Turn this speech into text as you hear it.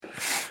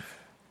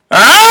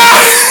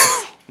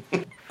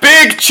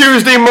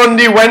Tuesday,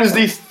 Monday,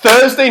 Wednesday,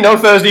 Thursday. No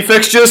Thursday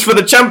fixtures for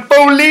the Champo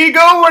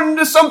Ligo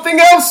and something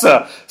else.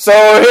 So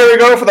here we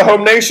go for the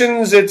home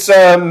nations. It's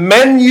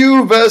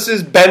Menu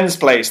versus Ben's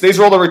Place. These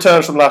are all the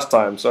returns from last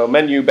time. So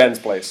Menu, Ben's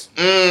Place.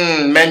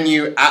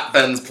 Menu at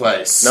Ben's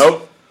Place.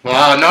 Nope.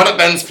 Well, not at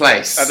Ben's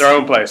Place. At their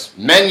own place.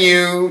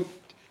 Menu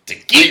to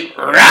get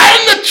right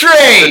on the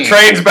train. The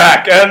train's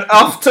back. And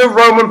off to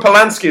Roman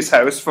Polanski's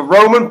house for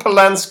Roman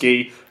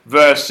Polanski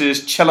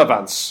versus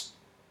Chelavance.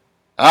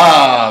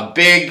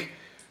 Big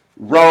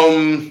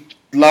Rome,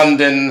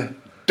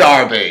 London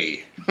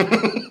derby.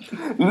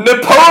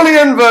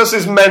 Napoleon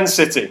versus Man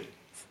City.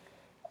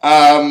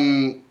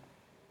 Napoli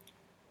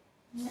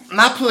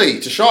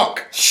to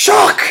shock.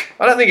 Shock!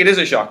 I don't think it is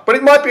a shock, but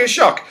it might be a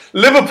shock.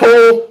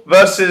 Liverpool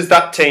versus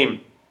that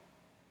team.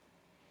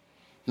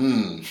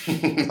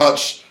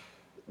 Much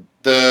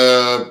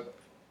the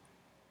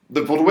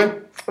Liverpool to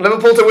win.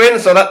 Liverpool to win,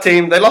 so that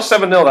team, they lost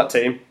 7-0 that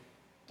team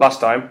last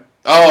time.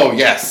 Oh,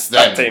 yes.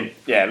 That team.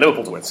 Yeah,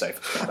 Liverpool to win safe.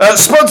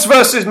 Spuds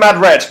versus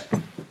Mad Red.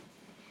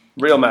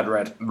 Real Mad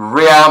Red.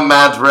 Real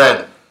Mad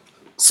Red.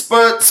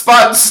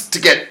 Spuds to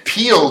get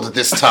peeled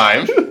this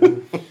time.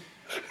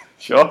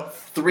 Sure.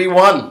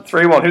 3-1.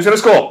 3-1. Who's going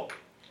to score?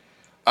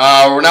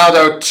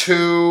 Ronaldo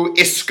 2,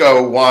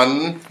 Isco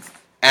 1,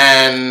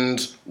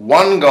 and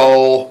 1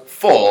 goal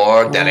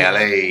for Dele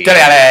Alli. Dele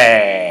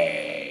Alli.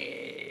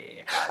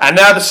 And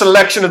now the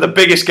selection of the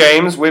biggest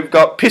games. We've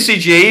got Pissy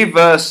G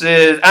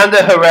versus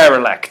Ander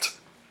Herrera-elect.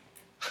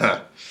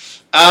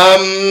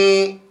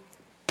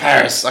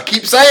 Paris. I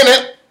keep saying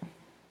it.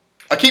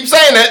 All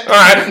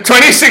right.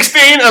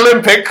 2016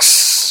 Olympics.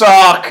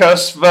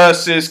 Sarkis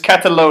versus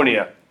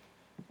Catalonia.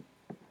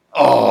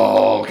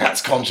 Oh,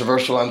 that's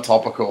controversial and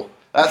topical.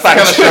 That's the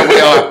kind of show we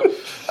are.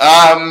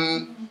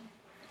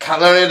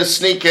 Catalonia to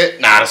sneak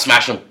it. Nah, to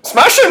smash them.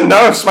 Smash him?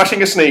 No,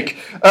 smashing a sneak.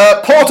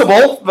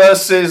 Portable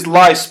versus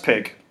Lice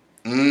Pig.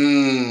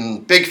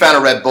 Big fan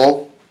of Red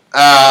Bull.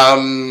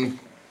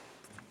 Forsberg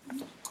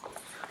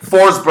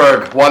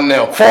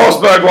 1-0.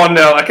 Forsberg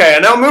 1-0. Okay,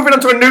 and now moving on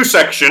to a new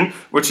section,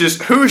 which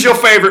is who's your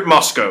favourite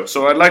Moscow?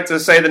 So I'd like to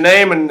say the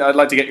name and I'd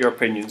like to get your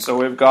opinion. So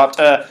we've got,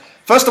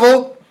 first of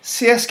all,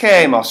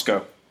 CSKA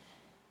Moscow.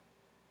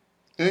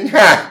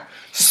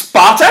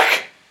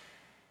 Spartak.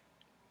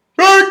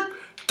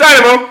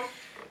 Dynamo.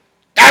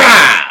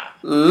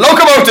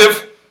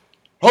 Lokomotiv.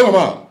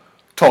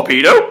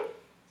 Torpedo.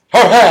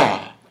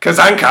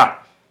 Kazanka.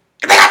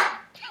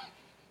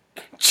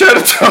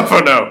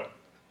 Chertovo.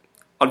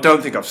 I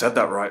don't think I've said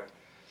that right.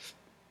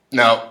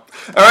 No.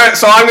 Alright,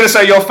 so I'm going to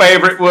say your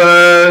favourite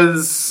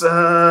was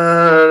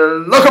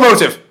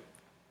Lokomotiv.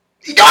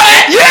 You got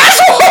it! Yes!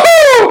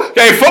 Woohoo!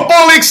 Okay,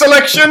 Football League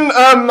selection.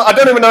 I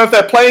don't even know if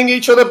they're playing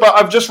each other, but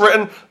I've just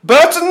written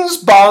Burton's,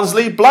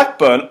 Barnsley,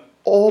 Blackburn,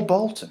 or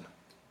Bolton.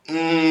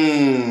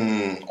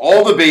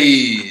 All the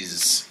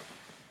bees.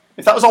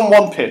 If that was on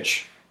one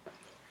pitch.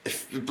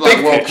 Big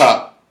World World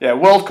Cup. Yeah,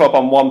 World Cup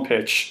on one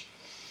pitch.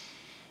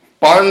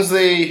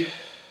 Barnsley,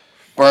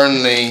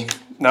 Burnley.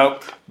 No.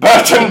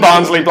 Burton,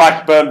 Barnsley,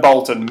 Blackburn,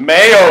 Bolton.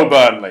 Mayo,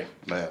 Burnley.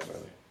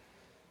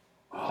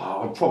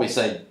 Oh, I'd probably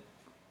say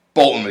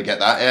Bolton would get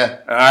that, yeah.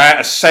 Alright,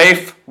 a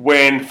safe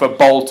win for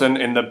Bolton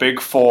in the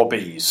big 4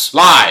 Bs.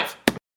 Live.